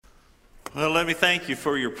Well, let me thank you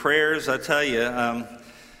for your prayers. I tell you,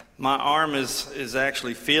 my arm is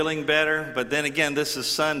actually feeling better, but then again, this is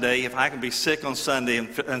Sunday. If I can be sick on Sunday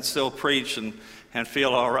and still preach and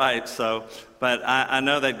feel all right, but I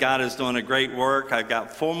know that God is doing a great work. I've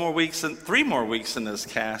got 3 more weeks in this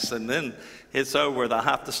cast, and then it's over. I'll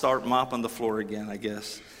have to start mopping the floor again, I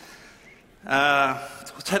guess.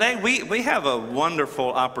 Today, we have a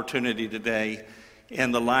wonderful opportunity today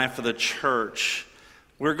in the life of the church.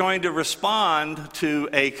 We're going to respond to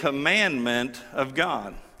a commandment of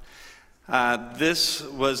God. This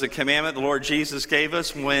was a commandment the Lord Jesus gave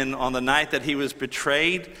us when on the night that he was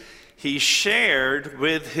betrayed, he shared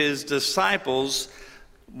with his disciples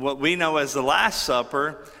what we know as the Last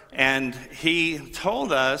Supper, and he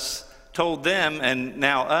told them, and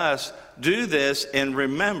now us, do this in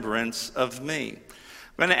remembrance of me.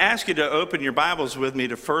 I'm going to ask you to open your Bibles with me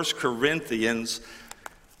to 1 Corinthians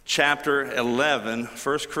chapter 11,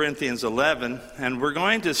 1 Corinthians 11, and we're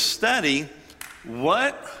going to study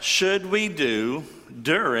what should we do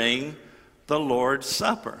during the Lord's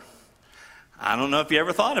Supper. I don't know if you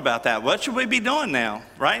ever thought about that. What should we be doing now,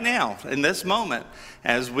 right now, in this moment,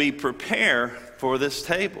 as we prepare for this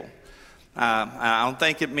table? I don't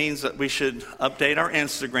think it means that we should update our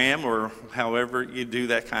Instagram or however you do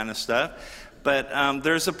that kind of stuff. But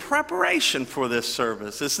there's a preparation for this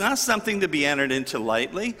service. It's not something to be entered into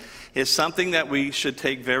lightly. It's something that we should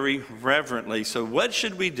take very reverently. So what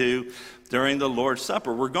should we do during the Lord's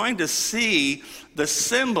Supper? We're going to see the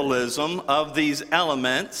symbolism of these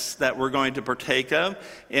elements that we're going to partake of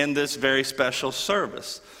in this very special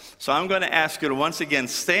service. So I'm going to ask you to once again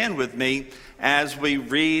stand with me as we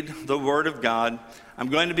read the Word of God. I'm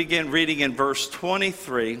going to begin reading in verse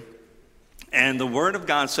 23. And the Word of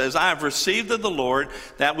God says, I have received of the Lord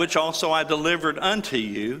that which also I delivered unto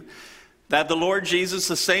you, that the Lord Jesus,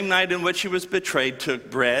 the same night in which he was betrayed,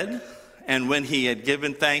 took bread, and when he had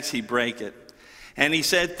given thanks, he brake it. And he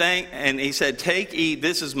said, take, eat,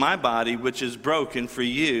 this is my body, which is broken for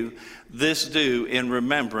you. This do in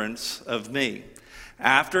remembrance of me.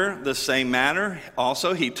 After the same manner,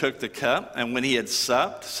 also he took the cup, and when he had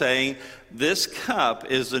supped, saying, this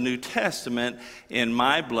cup is the New Testament in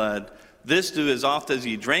my blood. This do as often as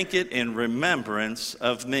you drink it in remembrance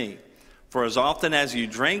of me. For as often as you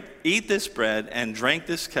eat this bread and drink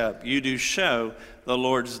this cup, you do show the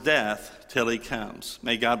Lord's death till he comes.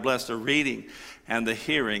 May God bless the reading and the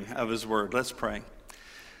hearing of his word. Let's pray.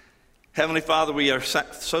 Heavenly Father, we are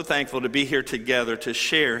so thankful to be here together to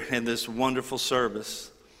share in this wonderful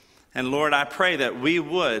service. And Lord, I pray that we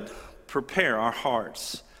would prepare our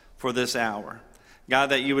hearts for this hour.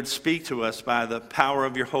 God, that you would speak to us by the power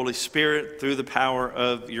of your Holy Spirit through the power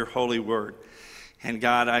of your holy word. And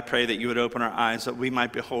God, I pray that you would open our eyes that we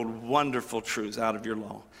might behold wonderful truths out of your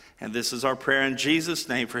law. And this is our prayer in Jesus'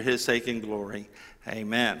 name for his sake and glory.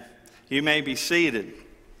 Amen. You may be seated.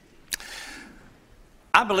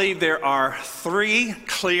 I believe there are 3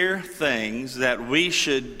 clear things that we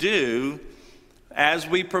should do as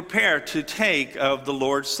we prepare to take of the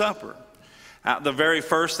Lord's Supper. The very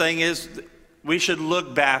first thing is we should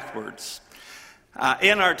look backwards.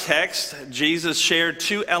 In our text, Jesus shared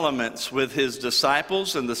 2 elements with his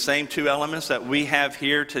disciples, and the same 2 elements that we have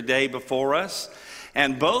here today before us.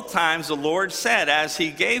 And both times the Lord said, as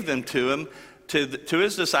he gave them to him, to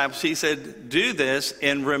his disciples, he said, do this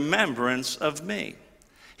in remembrance of me.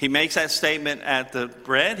 He makes that statement at the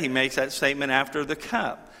bread. He makes that statement after the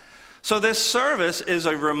cup. So this service is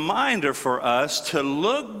a reminder for us to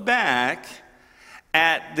look back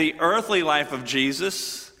at the earthly life of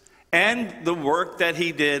Jesus and the work that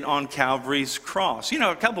he did on Calvary's cross. You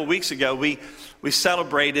know, a couple of weeks ago, we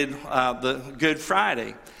celebrated the Good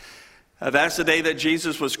Friday. That's the day that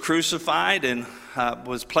Jesus was crucified and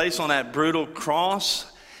was placed on that brutal cross.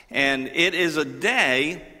 And it is a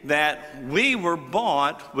day that we were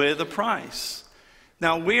bought with a price.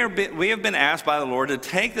 Now, we have been asked by the Lord to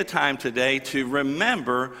take the time today to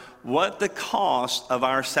remember what the cost of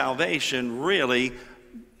our salvation really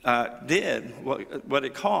did, what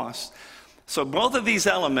it cost. So both of these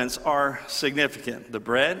elements are significant, the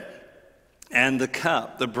bread and the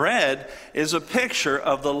cup. The bread is a picture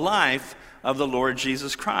of the life of the Lord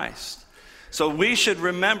Jesus Christ. So we should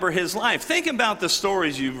remember his life. Think about the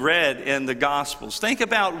stories you've read in the Gospels. Think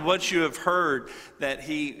about what you have heard that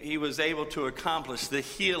he was able to accomplish, the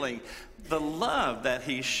healing, the love that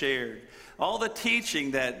he shared, all the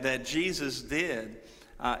teaching that Jesus did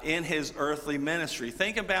in his earthly ministry.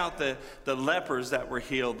 Think about the lepers that were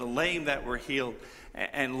healed, the lame that were healed,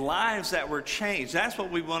 and lives that were changed. That's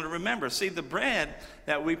what we want to remember. See, the bread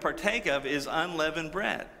that we partake of is unleavened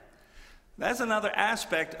bread. That's another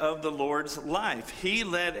aspect of the Lord's life. He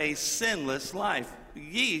led a sinless life.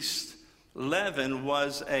 Yeast, leaven,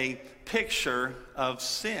 was a picture of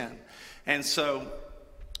sin. And so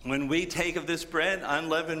when we take of this bread,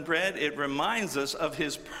 unleavened bread, it reminds us of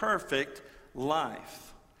his perfect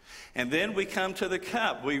life. And then we come to the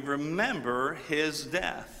cup. We remember his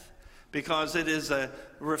death because it is a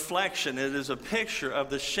reflection, it is a picture of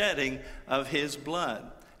the shedding of his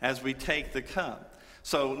blood as we take the cup.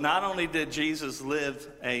 So not only did Jesus live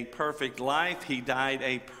a perfect life, he died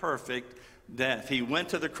a perfect death. He went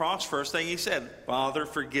to the cross. First thing he said, Father,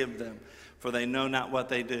 forgive them, for they know not what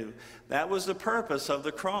they do. That was the purpose of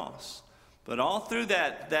the cross. But all through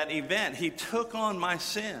that event, he took on my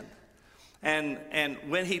sin. And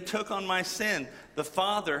when he took on my sin, the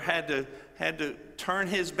Father had to turn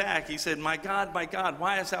his back. He said, my God,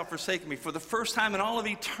 why hast thou forsaken me? For the first time in all of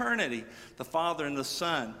eternity, the Father and the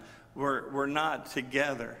Son were not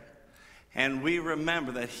together. And we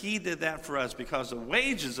remember that he did that for us because the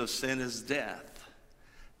wages of sin is death.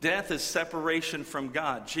 Death is separation from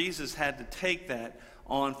God. Jesus had to take that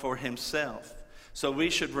on for himself. So we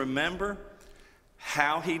should remember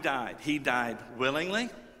how he died. He died willingly.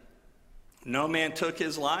 No man took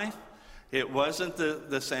his life. It wasn't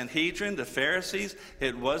the Sanhedrin, the Pharisees.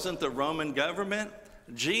 It wasn't the Roman government.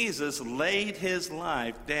 Jesus laid his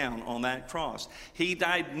life down on that cross. He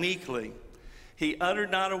died meekly. He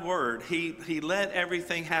uttered not a word. He let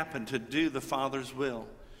everything happen to do the Father's will.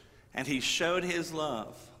 And he showed his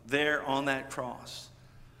love there on that cross.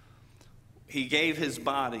 He gave his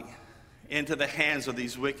body into the hands of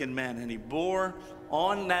these wicked men, and he bore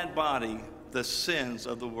on that body the sins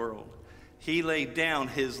of the world. He laid down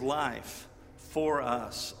his life for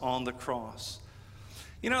us on the cross.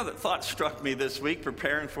 You know, the thought struck me this week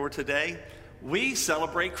preparing for today. We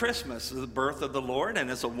celebrate Christmas, the birth of the Lord,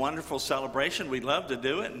 and it's a wonderful celebration. We love to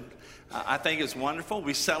do it, and I think it's wonderful.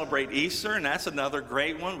 We celebrate Easter, and that's another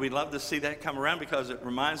great one. We love to see that come around because it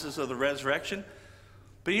reminds us of the resurrection.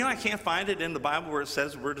 But you know, I can't find it in the Bible where it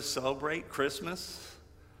says we're to celebrate Christmas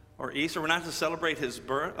or Easter. We're not to celebrate his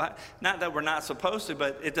birth. Not that we're not supposed to,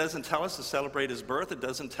 but it doesn't tell us to celebrate his birth. It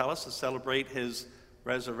doesn't tell us to celebrate his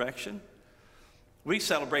resurrection. We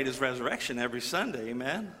celebrate his resurrection every Sunday,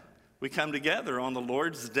 amen? We come together on the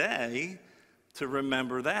Lord's Day to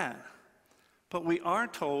remember that. But we are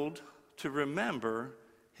told to remember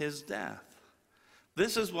his death.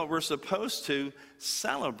 This is what we're supposed to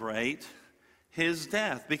celebrate, his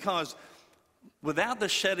death, because without the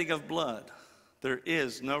shedding of blood, there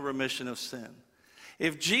is no remission of sin.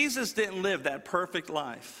 If Jesus didn't live that perfect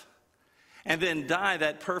life and then die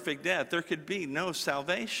that perfect death, there could be no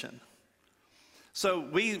salvation. So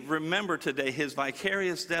we remember today his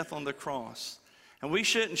vicarious death on the cross, and we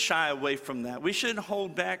shouldn't shy away from that. We shouldn't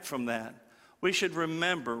hold back from that. We should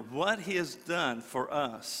remember what he has done for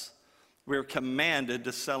us. We're commanded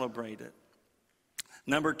to celebrate it.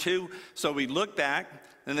 Number two, so we look back,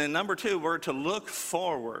 and then number two, we're to look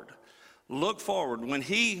forward. Look forward. When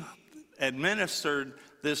he administered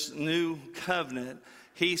this new covenant,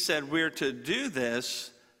 he said we're to do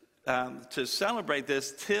this, to celebrate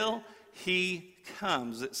this till he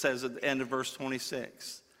comes, it says at the end of verse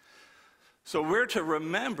 26. So we're to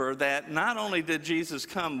remember that not only did Jesus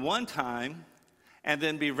come one time and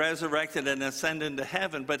then be resurrected and ascend into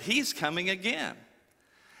heaven, but he's coming again.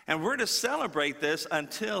 And we're to celebrate this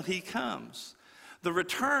until he comes. The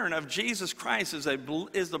return of Jesus Christ is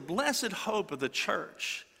the blessed hope of the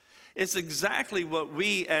church. It's exactly what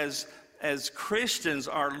we as Christians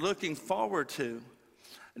are looking forward to.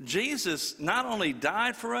 Jesus not only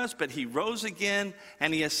died for us, but he rose again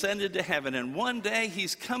and he ascended to heaven. And one day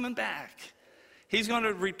he's coming back. He's going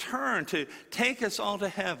to return to take us all to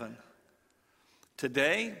heaven.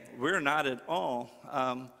 Today, we're not at all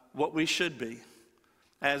what we should be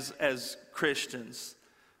as Christians.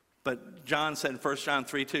 But John said, 1 John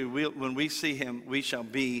 3:2, when we see him, we shall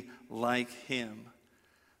be like him.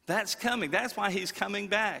 That's coming. That's why he's coming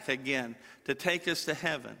back again, to take us to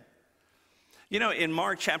heaven. You know, in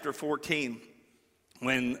Mark chapter 14,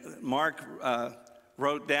 when Mark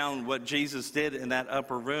wrote down what Jesus did in that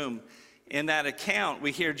upper room, in that account,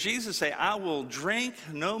 we hear Jesus say, I will drink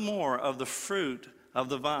no more of the fruit of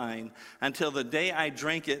the vine until the day I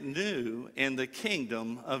drink it new in the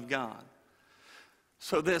kingdom of God.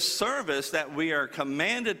 So this service that we are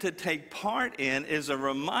commanded to take part in is a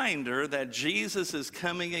reminder that Jesus is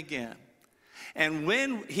coming again. And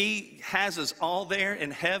when he has us all there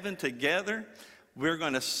in heaven together, we're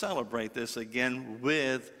going to celebrate this again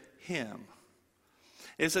with him.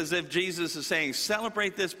 It's as if Jesus is saying,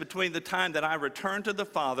 celebrate this between the time that I return to the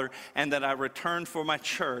Father and that I return for my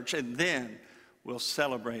church, and then we'll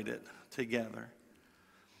celebrate it together.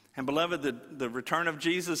 And beloved, the return of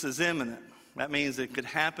Jesus is imminent. That means it could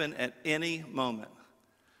happen at any moment.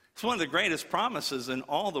 It's one of the greatest promises in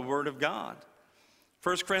all the Word of God.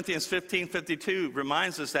 1 Corinthians 15:52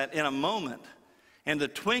 reminds us that in a moment, in the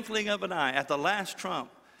twinkling of an eye, at the last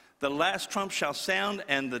trump shall sound,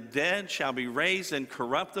 and the dead shall be raised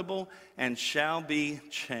incorruptible and shall be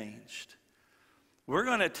changed. We're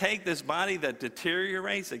going to take this body that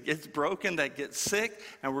deteriorates, that gets broken, that gets sick,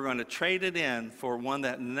 and we're going to trade it in for one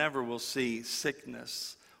that never will see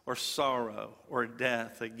sickness or sorrow or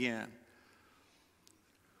death again.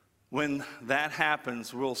 When that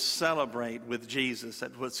happens, we'll celebrate with Jesus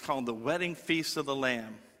at what's called the wedding feast of the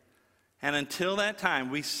Lamb. And until that time,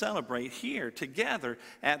 we celebrate here together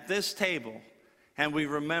at this table, and we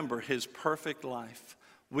remember his perfect life.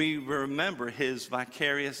 We remember his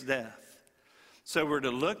vicarious death. So we're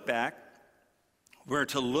to look back, we're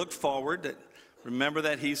to look forward, remember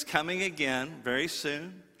that he's coming again very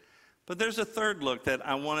soon. But there's a third look that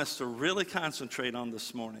I want us to really concentrate on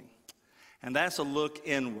this morning, and that's a look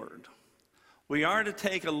inward. We are to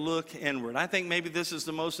take a look inward. I think maybe this is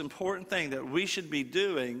the most important thing that we should be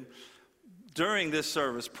doing during this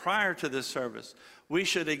service, prior to this service. We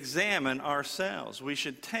should examine ourselves. We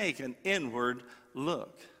should take an inward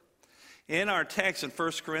look. In our text in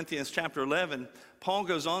 1 Corinthians chapter 11, Paul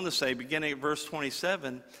goes on to say, beginning at verse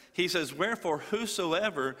 27, he says, "Wherefore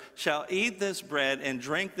whosoever shall eat this bread and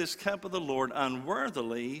drink this cup of the Lord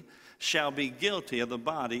unworthily shall be guilty of the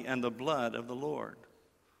body and the blood of the Lord."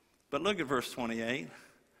 But look at verse 28.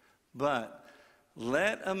 "But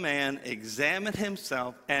let a man examine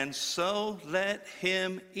himself, and so let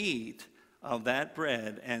him eat of that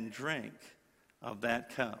bread and drink of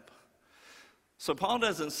that cup." So Paul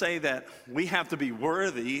doesn't say that we have to be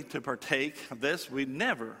worthy to partake of this. We'd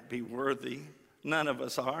never be worthy. None of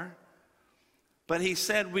us are. But he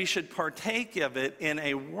said we should partake of it in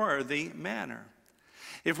a worthy manner.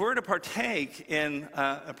 If we're to participate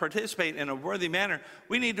in a worthy manner,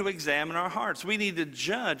 we need to examine our hearts. We need to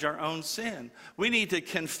judge our own sin. We need to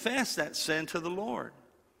confess that sin to the Lord.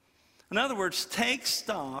 In other words, take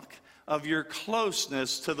stock of your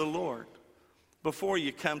closeness to the Lord before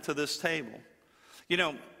you come to this table. You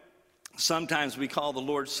know, sometimes we call the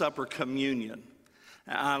Lord's Supper communion.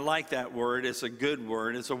 I like that word. It's a good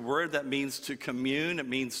word. It's a word that means to commune. It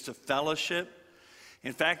means to fellowship.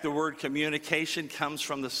 In fact, the word communication comes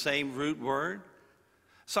from the same root word.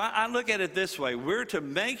 So I look at it this way. We're to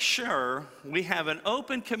make sure we have an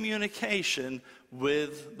open communication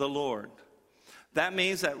with the Lord. That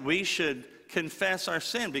means that we should confess our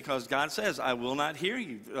sin, because God says, "I will not hear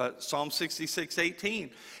you." Psalm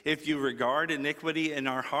 66:18. "If you regard iniquity in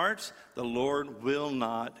our hearts, the Lord will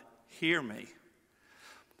not hear me."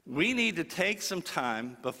 We need to take some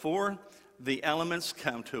time before the elements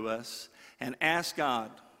come to us and ask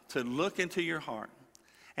God to look into your heart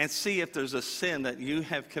and see if there's a sin that you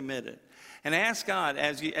have committed. And ask God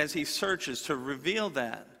as he searches to reveal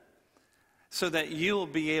that, so that you'll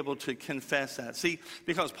be able to confess that. See,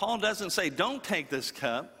 because Paul doesn't say, don't take this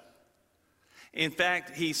cup. In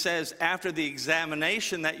fact, he says after the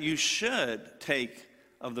examination that you should take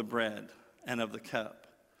of the bread and of the cup.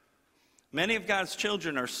 Many of God's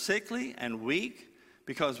children are sickly and weak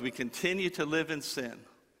because we continue to live in sin.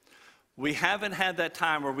 We haven't had that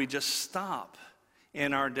time where we just stop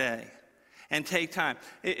in our day and take time.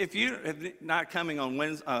 If you're not coming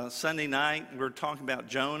on Sunday night, we're talking about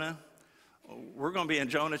Jonah. We're going to be in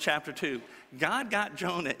Jonah chapter 2. God got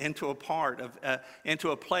Jonah into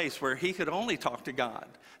a place where he could only talk to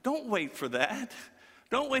God. Don't wait for that.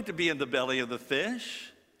 Don't wait to be in the belly of the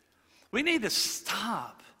fish. We need to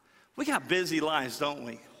stop. We got busy lives, don't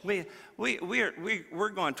we? We're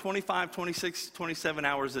going 25, 26, 27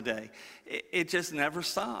 hours a day. It just never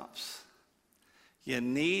stops. You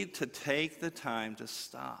need to take the time to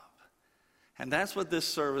stop. And that's what this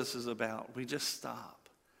service is about. We just stop.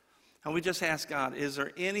 And we just ask God, is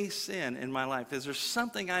there any sin in my life? Is there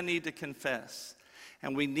something I need to confess?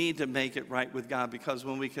 And we need to make it right with God, because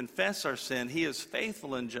when we confess our sin, he is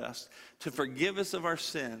faithful and just to forgive us of our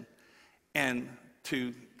sin and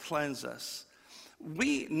to cleanse us.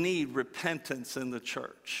 We need repentance in the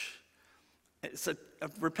church.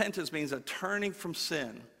 Repentance means a turning from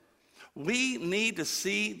sin. We need to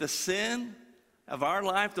see the sin of our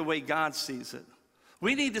life the way God sees it.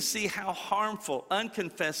 We need to see how harmful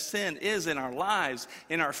unconfessed sin is in our lives,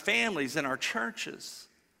 in our families, in our churches.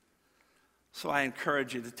 So I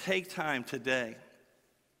encourage you to take time today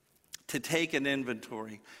to take an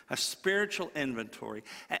inventory, a spiritual inventory.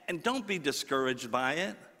 And don't be discouraged by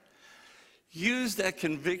it. Use that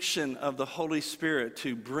conviction of the Holy Spirit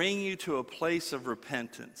to bring you to a place of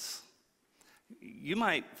repentance. You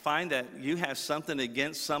might find that you have something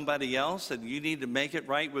against somebody else and you need to make it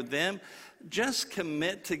right with them. Just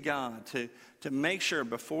commit to God to make sure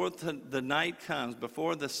before the night comes,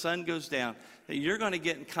 before the sun goes down, that you're going to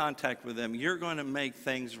get in contact with them. You're going to make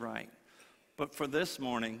things right. But for this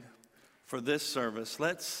morning, for this service,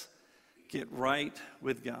 let's get right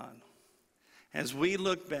with God. As we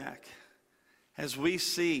look back, as we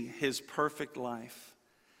see his perfect life,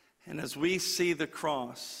 and as we see the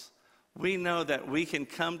cross, we know that we can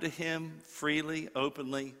come to him freely,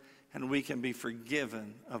 openly, and we can be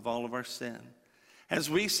forgiven of all of our sin. As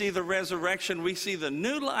we see the resurrection, we see the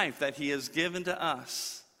new life that he has given to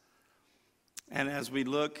us. And as we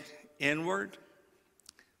look inward,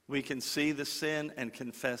 we can see the sin and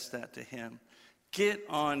confess that to him. Get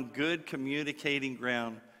on good communicating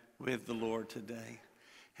ground with the Lord today.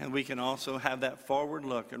 And we can also have that forward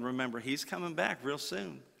look and remember he's coming back real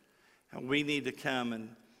soon. And we need to come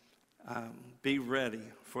and be ready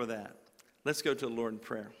for that. Let's go to the Lord in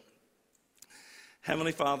prayer.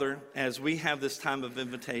 Heavenly Father, as we have this time of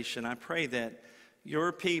invitation, I pray that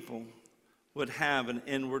your people would have an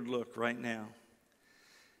inward look right now.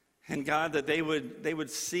 And God, that they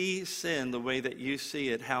would see sin the way that you see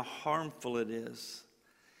it, how harmful it is.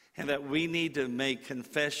 And that we need to make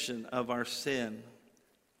confession of our sin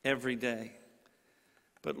every day.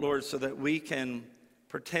 But Lord, so that we can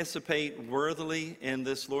participate worthily in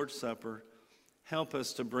this Lord's Supper, help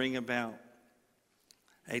us to bring about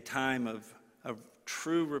a time of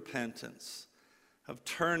true repentance, of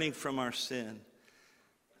turning from our sin,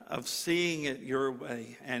 of seeing it your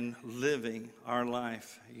way and living our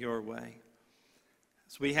life your way.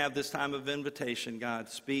 As we have this time of invitation, God,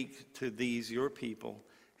 speak to these, your people,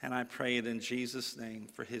 and I pray it in Jesus' name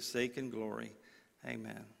for his sake and glory.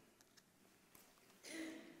 Amen.